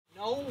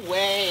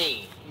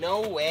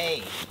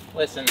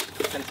Listen,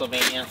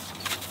 Pennsylvania,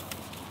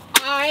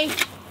 I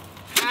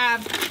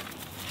have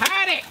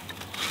had it.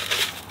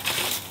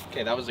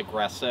 Okay, that was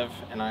aggressive,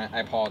 and I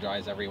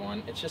apologize,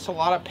 everyone. It's just a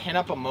lot of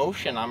pent-up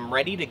emotion. I'm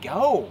ready to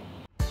go.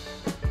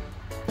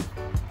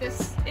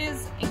 This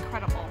is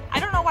incredible. I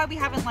don't know why we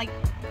haven't, like,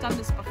 done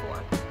this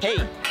before. Hey,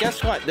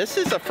 guess what? This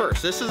is a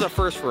first. This is a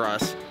first for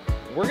us.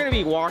 We're gonna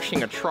be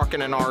washing a truck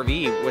and an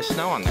RV with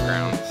snow on the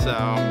ground,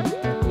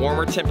 so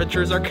warmer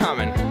temperatures are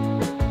coming.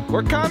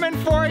 We're coming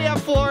for you,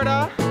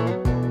 Florida.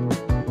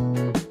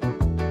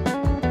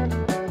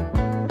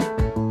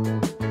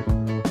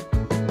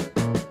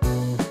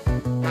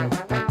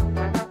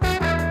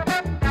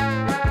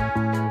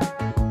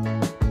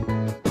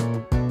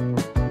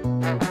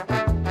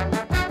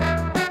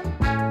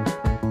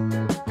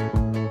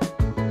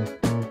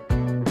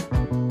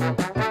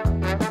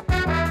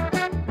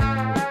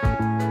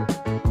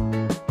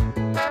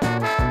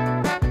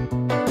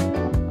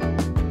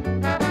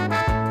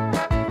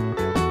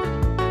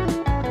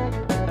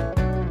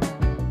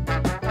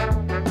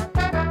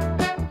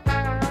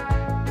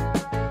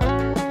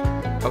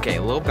 Okay,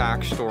 a little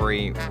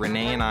backstory.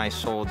 Renee and I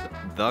sold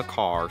the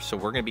car, so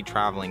we're gonna be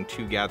traveling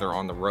together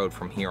on the road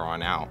from here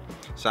on out.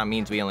 So that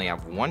means we only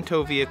have one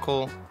tow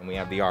vehicle and we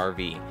have the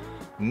RV.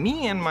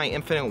 Me and my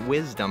infinite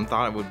wisdom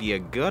thought it would be a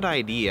good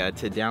idea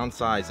to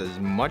downsize as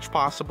much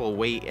possible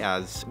weight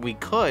as we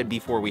could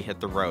before we hit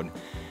the road.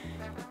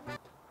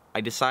 I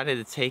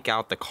decided to take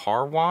out the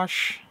car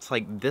wash. It's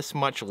like this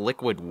much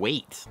liquid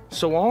weight.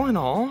 So all in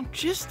all,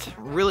 just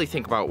really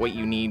think about what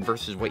you need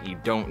versus what you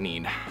don't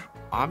need.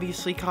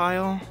 Obviously,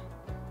 Kyle,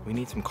 we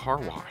need some car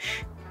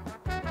wash.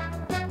 I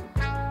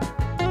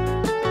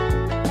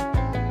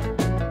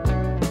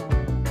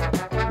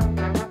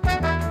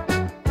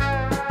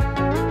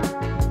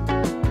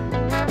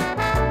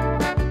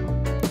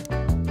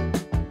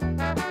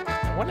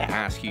want to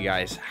ask you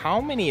guys, how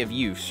many of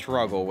you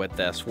struggle with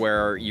this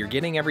where you're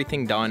getting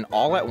everything done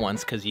all at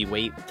once because you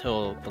wait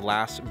till the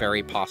last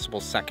very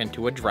possible second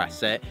to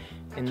address it,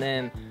 and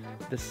then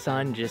the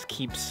sun just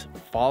keeps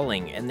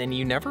falling, and then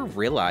you never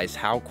realize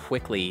how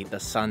quickly the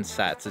sun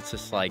sets. It's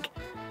just like,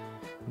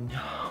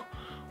 no,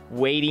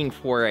 waiting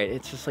for it.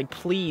 It's just like,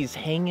 please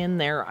hang in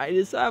there. I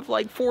just have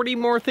like 40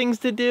 more things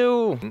to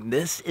do.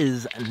 This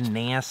is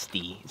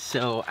nasty.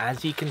 So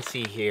as you can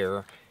see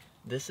here,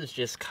 this is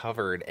just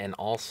covered in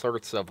all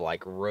sorts of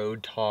like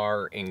road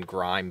tar and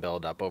grime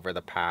buildup over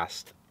the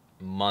past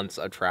months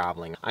of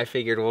traveling. I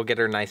figured we'll get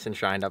her nice and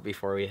shined up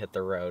before we hit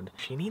the road.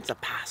 She needs a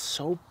pass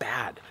so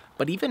bad.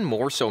 But even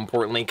more so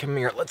importantly, come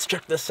here, let's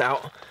check this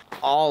out.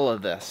 All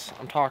of this,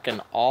 I'm talking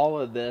all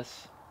of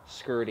this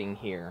skirting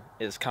here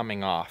is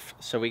coming off.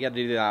 So we got to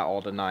do that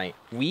all tonight.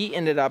 We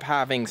ended up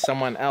having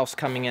someone else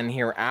coming in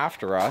here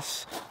after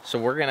us. So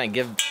we're gonna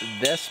give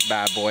this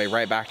bad boy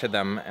right back to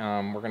them.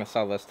 We're gonna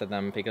sell this to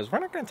them because we're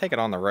not gonna take it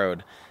on the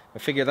road. I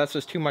figure that's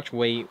just too much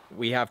weight.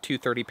 We have 2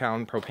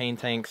 30-pound propane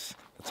tanks.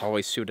 That's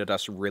always suited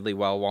us really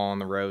well while on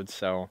the road.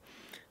 So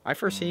I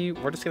foresee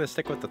we're just gonna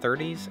stick with the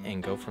 30s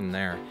and go from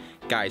there.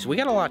 Guys, we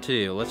got a lot to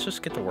do. Let's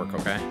just get to work,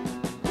 okay?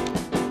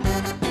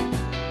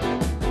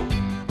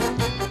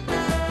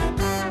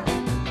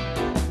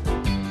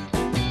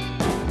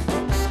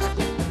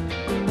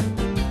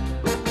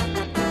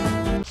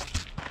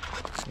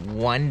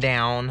 One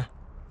down,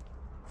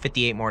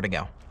 58 more to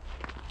go.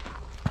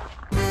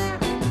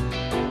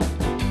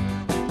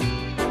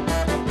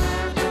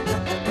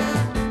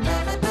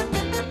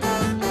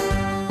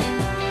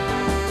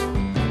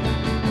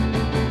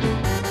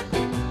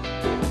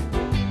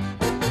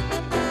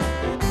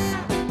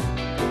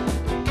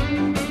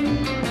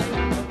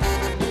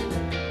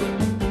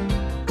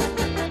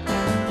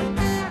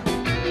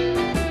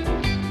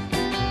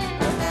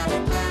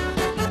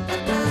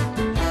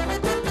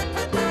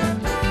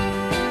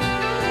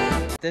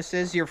 This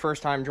is your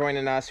first time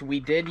joining us. We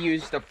did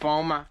use the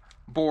foam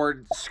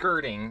board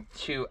skirting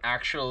to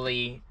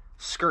actually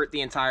skirt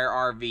the entire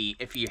RV.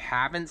 If you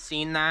haven't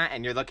seen that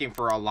and you're looking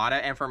for a lot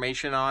of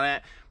information on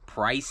it,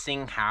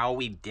 pricing, how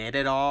we did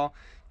it all,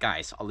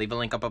 guys, I'll leave a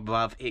link up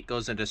above. It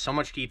goes into so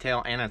much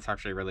detail and it's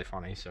actually really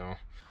funny. So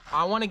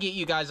I want to get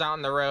you guys out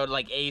on the road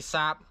like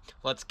ASAP.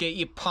 Let's get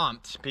you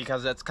pumped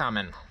because it's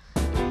coming.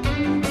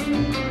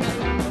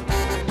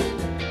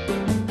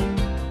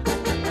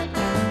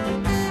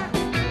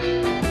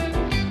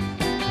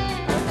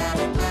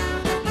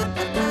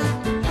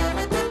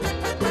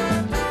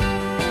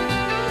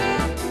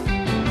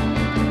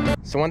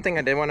 So one thing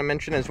I did want to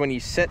mention is when you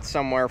sit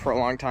somewhere for a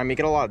long time, you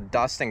get a lot of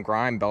dust and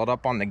grime build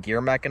up on the gear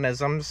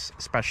mechanisms,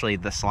 especially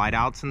the slide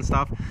outs and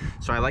stuff.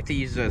 So I like to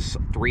use this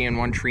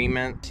 3-in-1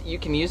 treatment. You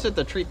can use it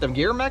to treat the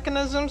gear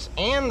mechanisms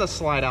and the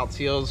slide out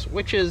seals,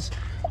 which is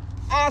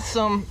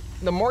awesome.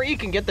 The more you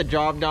can get the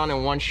job done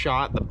in one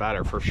shot, the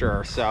better for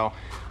sure. So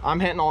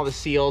I'm hitting all the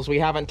seals. We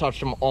haven't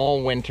touched them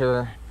all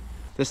winter.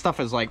 This stuff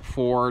is like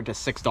 $4 to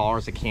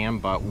 $6 a can,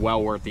 but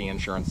well worth the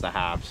insurance to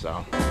have,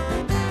 so.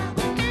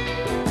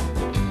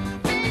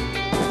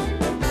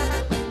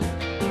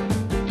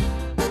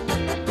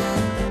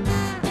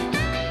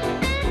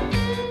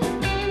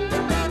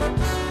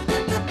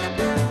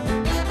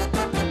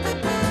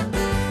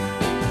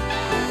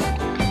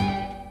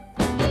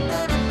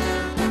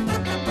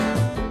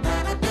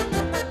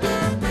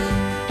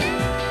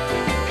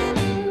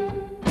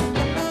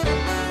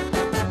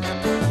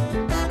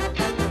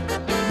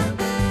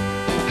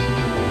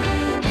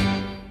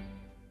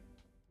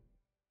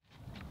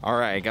 All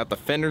right, got the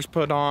fenders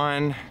put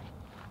on.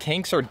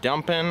 Tanks are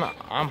dumping.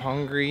 I'm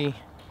hungry.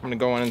 I'm gonna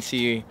go in and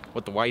see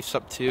what the wife's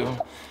up to.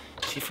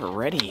 See if we're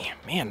ready.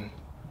 Man,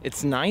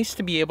 it's nice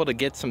to be able to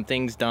get some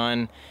things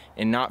done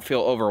and not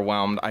feel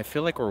overwhelmed. I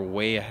feel like we're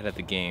way ahead of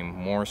the game,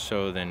 more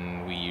so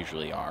than we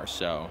usually are,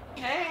 so.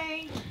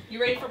 Hey,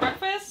 you ready for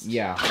breakfast?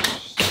 Yeah,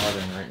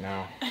 starting right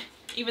now.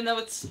 Even though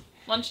it's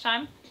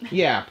lunchtime?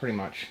 Yeah, pretty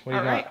much. What do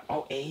you All got?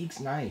 Oh, eggs,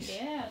 nice.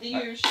 Yeah, the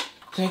usual.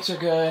 Tanks are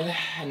good.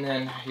 And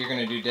then you're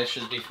gonna do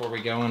dishes before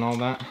we go and all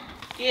that?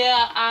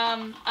 Yeah,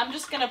 I'm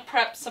just gonna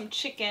prep some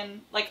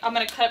chicken. Like, I'm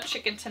gonna cut up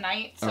chicken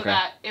tonight so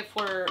that if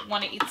we're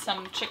want to eat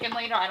some chicken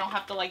later, I don't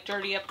have to like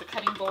dirty up the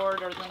cutting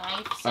board or the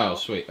knife. So oh,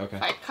 sweet. Okay.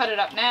 if I cut it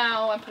up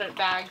now and put it in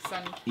bags,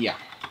 and yeah,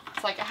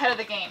 it's like ahead of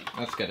the game.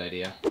 That's a good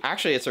idea.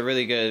 Actually, it's a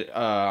really good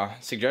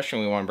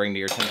suggestion we want to bring to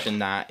your attention,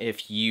 that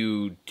if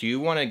you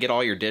do want to get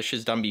all your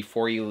dishes done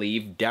before you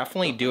leave,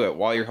 definitely do it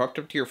while you're hooked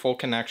up to your full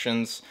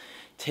connections.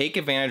 Take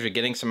advantage of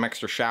getting some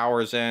extra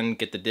showers in,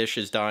 get the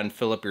dishes done,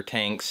 fill up your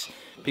tanks.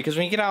 Because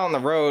when you get out on the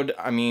road,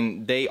 I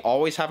mean, they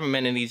always have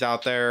amenities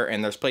out there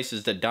and there's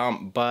places to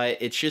dump, but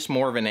it's just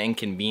more of an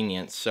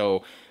inconvenience.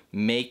 So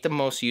make the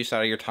most use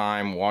out of your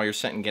time while you're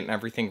sitting getting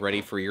everything ready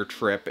for your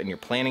trip and you're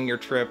planning your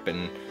trip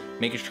and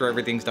making sure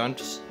everything's done.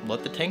 Just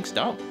let the tanks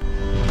dump.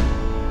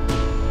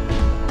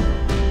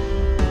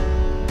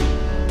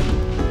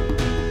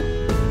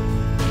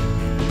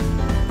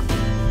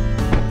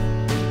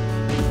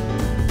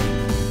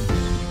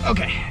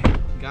 Okay,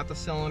 got the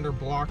cylinder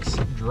blocks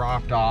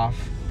dropped off.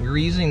 We were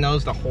using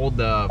those to hold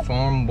the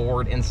foam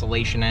board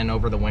insulation in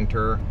over the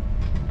winter.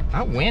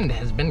 That wind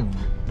has been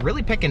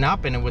really picking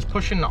up and it was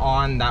pushing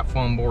on that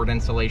foam board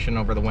insulation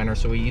over the winter,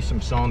 so we used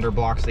some cylinder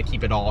blocks to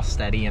keep it all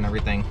steady and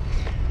everything.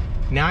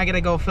 Now I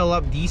gotta go fill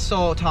up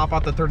diesel, top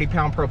out the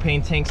 30-pound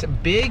propane tanks.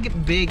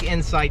 Big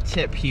inside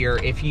tip here.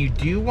 If you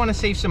do wanna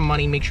save some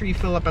money, make sure you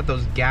fill up at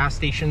those gas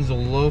stations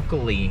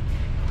locally.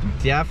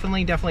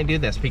 Definitely do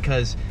this,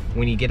 because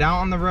when you get out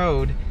on the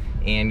road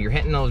and you're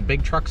hitting those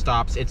big truck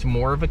stops, it's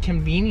more of a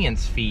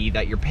convenience fee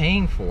that you're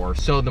paying for.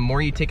 So the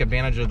more you take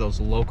advantage of those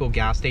local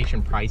gas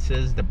station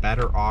prices, the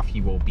better off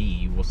you will be.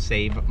 You will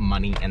save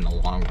money in the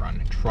long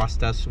run.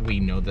 Trust us, we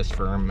know this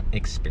from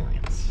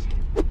experience.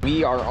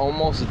 We are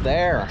almost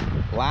there.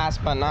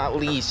 Last but not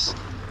least,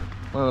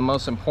 one of the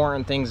most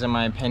important things in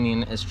my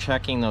opinion is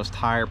checking those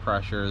tire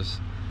pressures.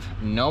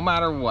 No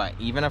matter what,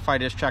 even if I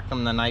just checked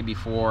them the night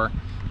before,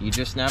 you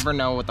just never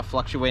know with the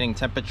fluctuating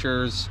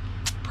temperatures,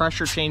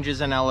 pressure changes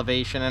in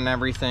elevation and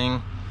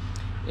everything.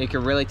 It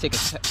could really take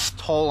a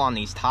toll on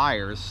these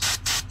tires.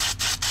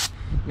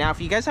 Now, if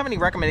you guys have any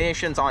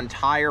recommendations on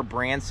tire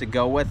brands to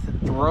go with,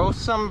 throw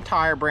some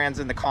tire brands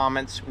in the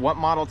comments. What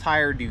model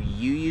tire do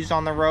you use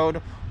on the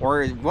road?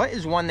 Or what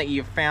is one that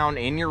you've found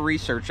in your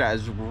research that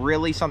is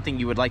really something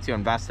you would like to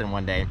invest in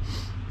one day?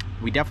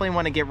 We definitely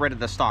want to get rid of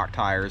the stock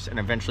tires and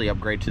eventually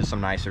upgrade to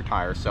some nicer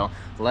tires. So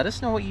let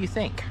us know what you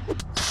think.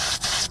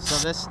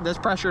 So this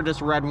pressure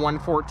just read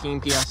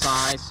 114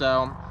 PSI.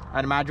 So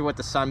I'd imagine with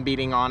the sun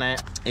beating on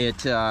it,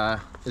 it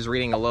is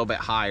reading a little bit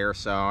higher.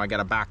 So I got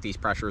to back these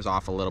pressures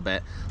off a little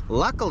bit.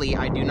 Luckily,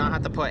 I do not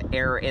have to put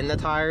air in the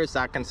tires.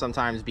 That can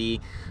sometimes be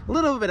a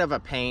little bit of a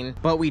pain,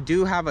 but we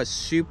do have a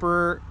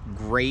super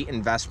great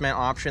investment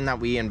option that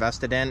we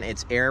invested in.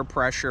 It's air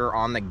pressure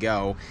on the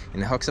go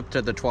and it hooks up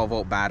to the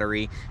 12-volt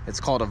battery. It's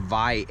called a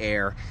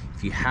VIAIR.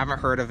 If you haven't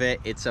heard of it,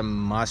 it's a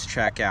must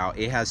check out.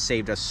 It has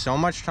saved us so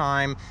much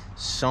time,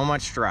 so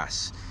much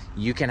stress.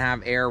 You can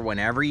have air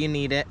whenever you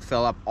need it,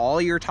 fill up all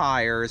your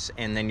tires,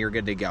 and then you're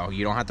good to go.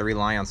 You don't have to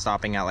rely on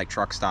stopping at like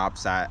truck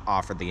stops that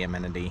offer the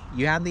amenity.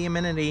 You have the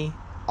amenity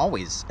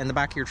always in the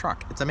back of your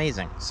truck. It's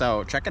amazing.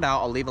 So check it out.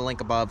 I'll leave a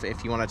link above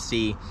if you want to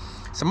see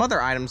some other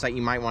items that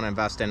you might want to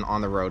invest in on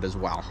the road as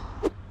well.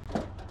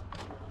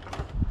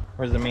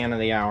 Where's the man of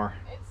the hour?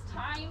 It's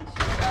time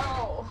to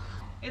go.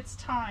 It's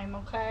time,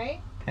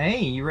 okay? Hey,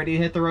 you ready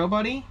to hit the road,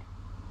 buddy?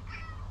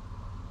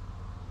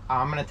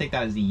 I'm gonna take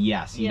that as a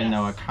yes, even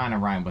though it kind of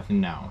rhymed with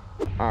no.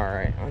 All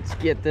right, let's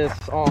get this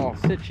all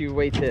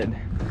situated.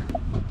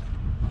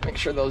 Make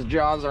sure those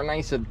jaws are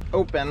nice and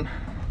open.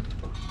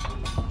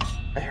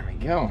 There we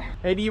go.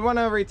 Hey, do you want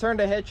to return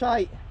to hitch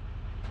height?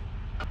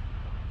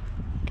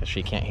 Because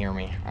she can't hear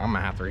me. I'm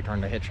gonna have to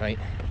return to hitch height.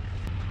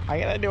 I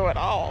gotta do it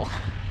all.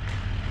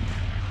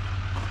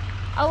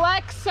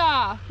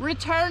 Alexa,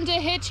 return to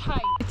hitch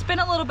height. It's been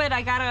a litlittle bit.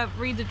 I gotta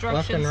read the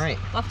directions. Left and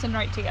right. Left and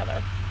right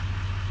together.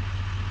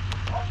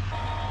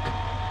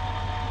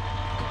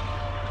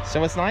 So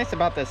what's nice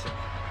about this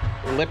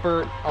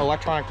Lippert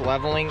electronic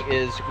leveling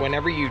is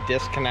whenever you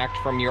disconnect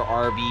from your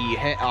RV, you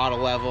hit auto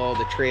level,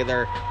 the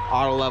trailer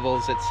auto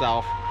levels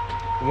itself.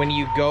 When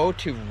you go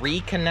to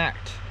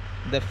reconnect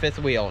the fifth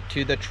wheel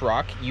to the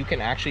truck, you can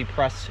actually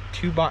press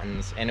 2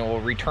 buttons and it will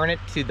return it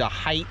to the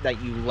height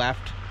that you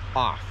left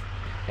off.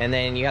 And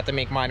then you have to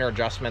make minor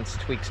adjustments,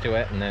 tweaks to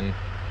it, and then,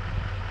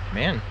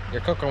 man,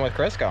 you're cooking with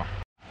Crisco.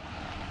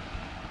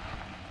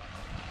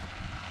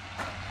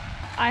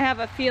 I have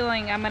a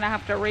feeling I'm gonna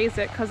have to raise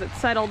it because it's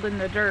settled in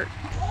the dirt.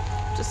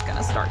 just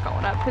gonna start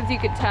going up because you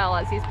could tell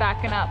as he's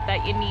backing up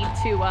that you need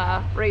to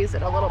raise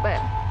it a little bit.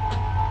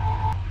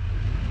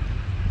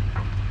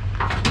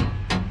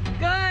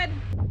 Good.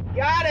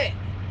 Got it.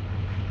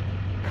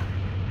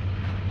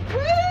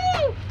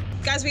 Woo!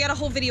 Guys, we got a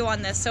whole video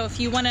on this, so if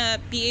you want to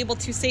be able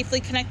to safely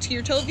connect to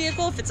your tow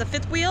vehicle, if it's a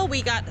fifth wheel,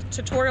 we got a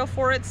tutorial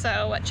for it,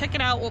 so check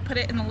it out. We'll put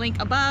it in the link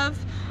above,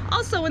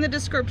 also in the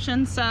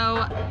description,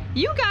 so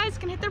you guys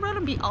can hit the road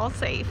and be all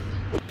safe.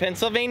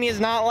 Pennsylvania's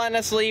not letting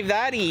us leave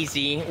that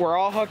easy. We're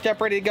all hooked up,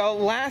 ready to go.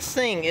 Last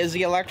thing is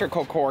the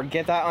electrical cord.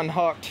 Get that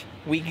unhooked.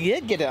 We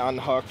did get it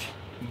unhooked,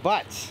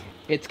 but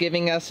it's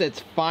giving us its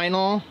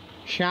final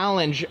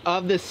challenge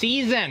of the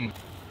season.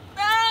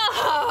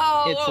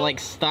 Oh, it's like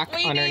stuck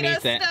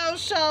underneath it. We need a snow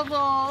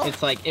shovel.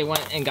 It's like it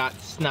went and got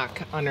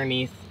stuck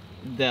underneath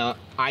the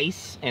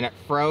ice and it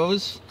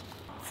froze.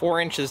 4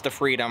 inches to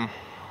freedom.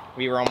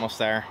 We were almost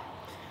there.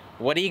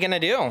 What are you gonna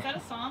do? Is that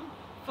a song?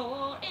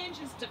 4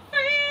 inches to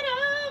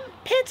freedom.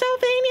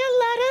 Pennsylvania,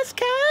 let us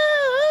go.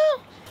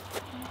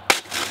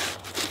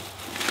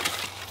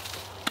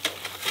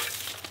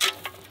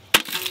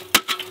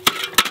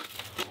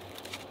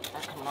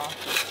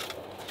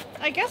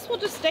 I guess we'll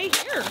just stay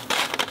here.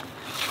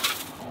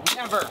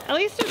 Never. At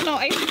least there's no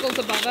icicles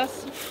above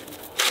us.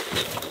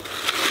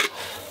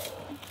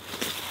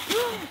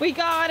 We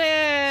got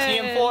it. See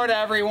you in Florida,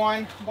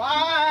 everyone.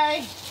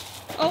 Bye.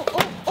 Oh,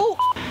 oh, oh.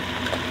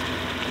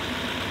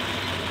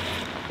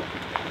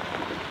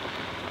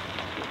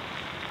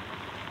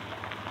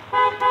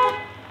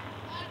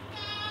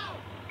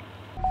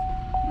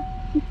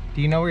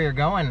 Do you know where you're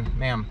going,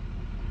 ma'am?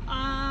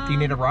 Do you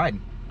need a ride?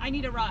 I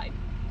need a ride.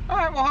 All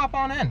right, we'll hop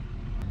on in.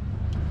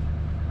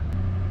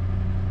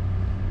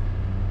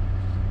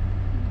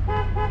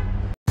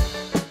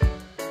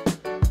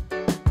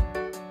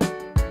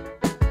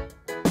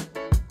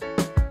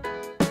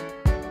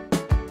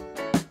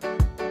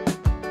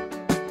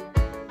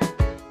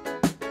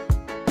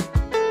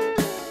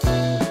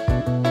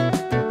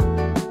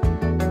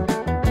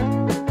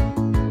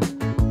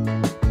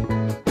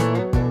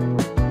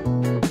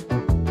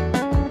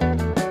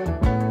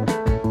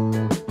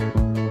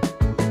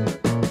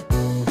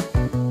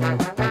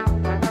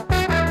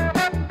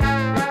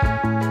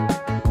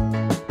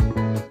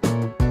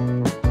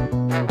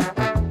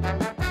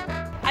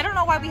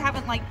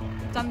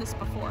 Done this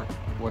before.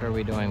 What are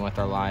we doing with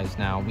our lives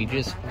now? We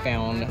just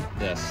found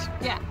this.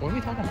 Yeah. What are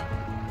we talking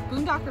about?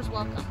 Boondockers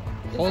Welcome.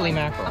 Holy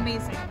mackerel.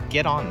 Amazing.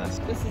 Get on this.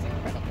 This is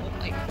incredible.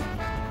 Like,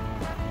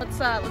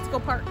 let's go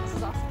park. This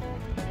is awesome.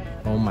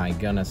 Oh my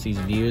goodness, these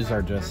views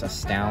are just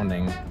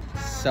astounding.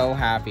 So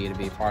happy to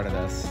be part of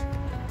this.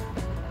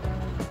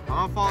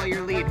 I'll follow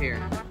your lead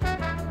here.